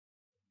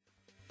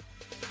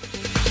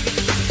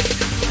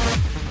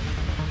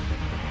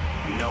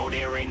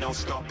ain't no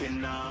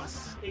stopping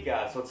us. Hey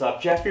guys, what's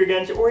up? Jeff here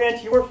again to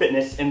orient your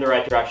fitness in the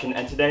right direction,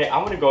 and today I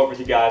want to go over with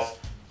you guys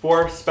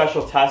 4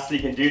 special tests that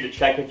you can do to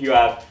check if you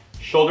have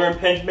shoulder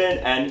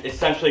impingement. And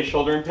essentially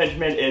shoulder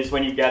impingement is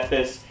when you get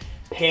this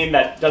pain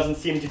that doesn't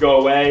seem to go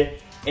away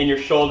in your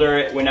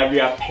shoulder whenever you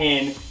have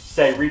pain,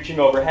 say reaching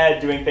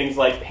overhead, doing things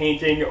like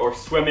painting or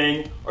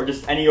swimming, or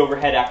just any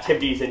overhead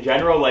activities in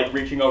general, like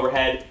reaching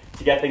overhead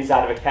to get things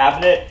out of a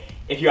cabinet.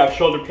 If you have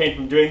shoulder pain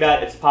from doing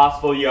that, it's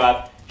possible you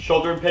have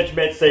shoulder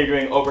impingement, say you're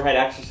doing overhead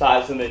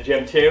exercise in the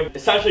gym too.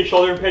 Essentially,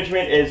 shoulder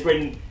impingement is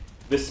when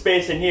the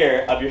space in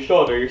here of your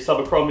shoulder, your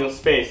subacromial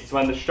space, it's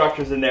when the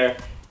structures in there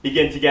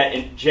begin to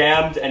get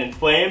jammed and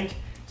inflamed.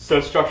 So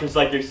structures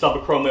like your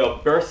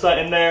subacromial bursa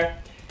in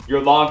there,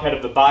 your long head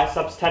of the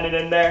biceps tendon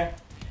in there,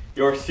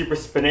 your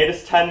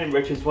supraspinatus tendon,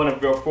 which is one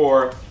of your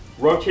 4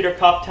 rotator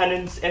cuff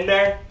tendons in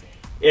there.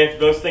 If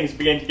those things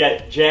begin to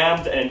get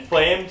jammed and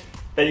inflamed,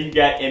 then you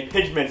get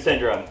impingement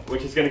syndrome,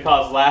 which is going to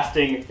cause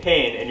lasting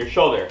pain in your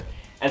shoulder.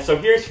 And so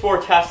here's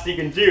 4 tests you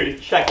can do to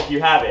check if you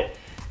have it.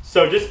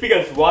 So just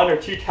because 1 or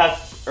 2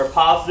 tests are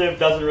positive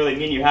doesn't really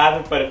mean you have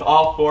it, but if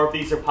all 4 of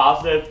these are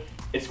positive,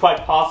 it's quite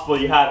possible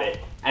you have it.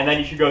 And then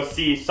you should go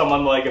see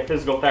someone like a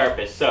physical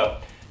therapist. So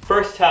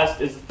first test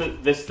is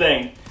this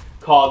thing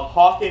called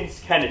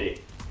Hawkins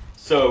Kennedy.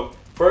 So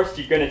first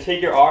you're going to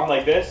take your arm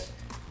like this,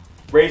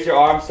 raise your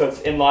arm so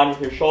it's in line with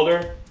your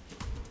shoulder,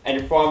 and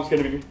your forearm's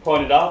going to be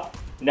pointed up.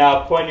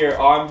 Now point your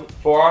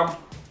forearm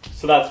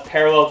so that's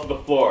parallel to the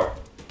floor,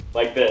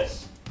 like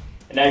this.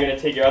 And now you're going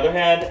to take your other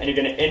hand and you're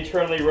going to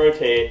internally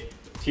rotate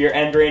to your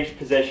end range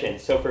position.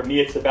 So for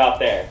me it's about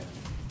there.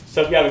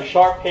 So if you have a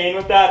sharp pain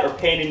with that, or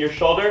pain in your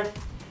shoulder,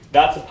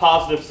 that's a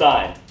positive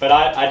sign. But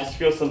I just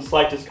feel some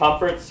slight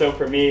discomfort, so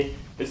for me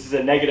this is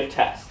a negative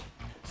test.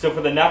 So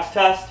for the next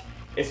test,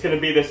 it's going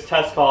to be this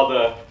test called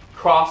the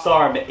cross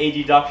arm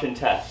adduction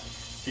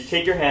test. So you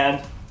take your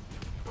hand,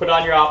 put it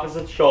on your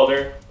opposite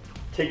shoulder,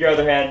 take your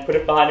other hand, put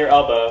it behind your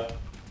elbow,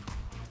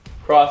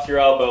 cross your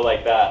elbow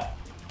like that.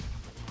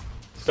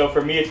 So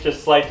for me it's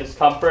just slight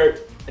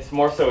discomfort, it's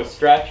more so a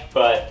stretch,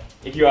 but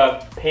if you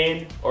have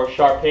pain or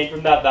sharp pain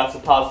from that, that's a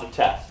positive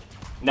test.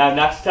 Now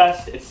next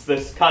test, it's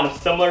this kind of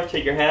similar.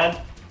 Take your hand,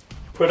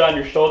 put it on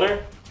your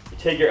shoulder, you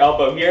take your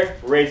elbow here,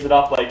 raise it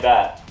up like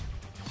that.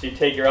 So you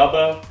take your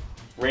elbow,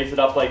 raise it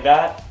up like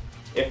that.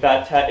 If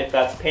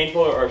that's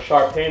painful or a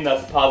sharp pain,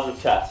 that's a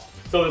positive test.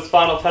 So this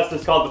final test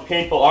is called the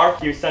painful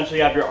arc. You essentially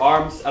have your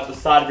arms at the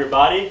side of your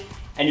body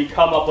and you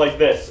come up like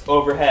this,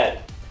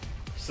 overhead.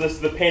 So this is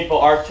the painful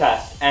arc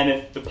test. And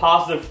if the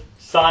positive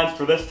signs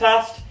for this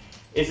test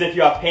is if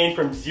you have pain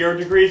from 0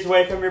 degrees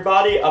away from your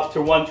body up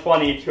to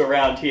 120 to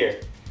around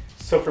here.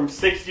 So from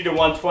 60 to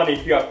 120,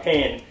 if you have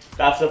pain,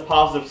 that's a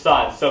positive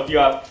sign. So if you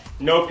have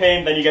no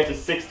pain, then you get to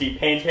 60,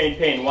 pain, pain,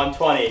 pain,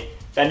 120.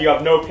 Then you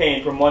have no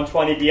pain from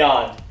 120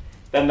 beyond.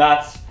 Then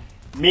that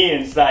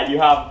means that you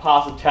have a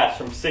positive test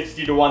from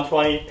 60 to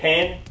 120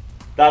 pain.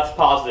 That's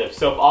positive.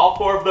 So if all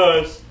 4 of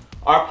those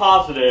are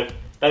positive,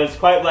 then it's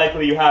quite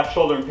likely you have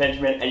shoulder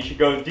impingement and you should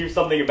go do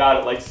something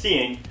about it, like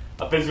seeing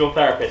a physical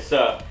therapist.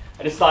 So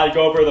I decided to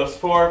go over those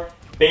 4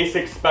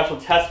 basic special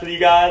tests with you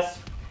guys.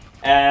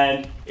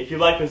 And if you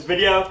like this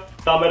video,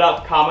 thumb it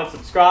up, comment,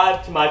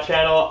 subscribe to my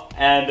channel.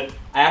 And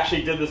I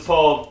actually did this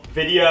whole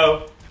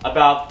video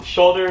about the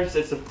shoulders.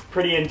 It's a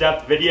pretty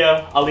in-depth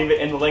video. I'll leave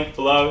it in the link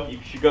below. You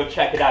should go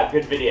check it out.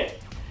 Good video.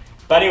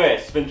 But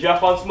anyways, it's been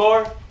Jeff once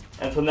more.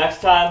 Until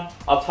next time,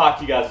 I'll talk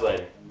to you guys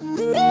later.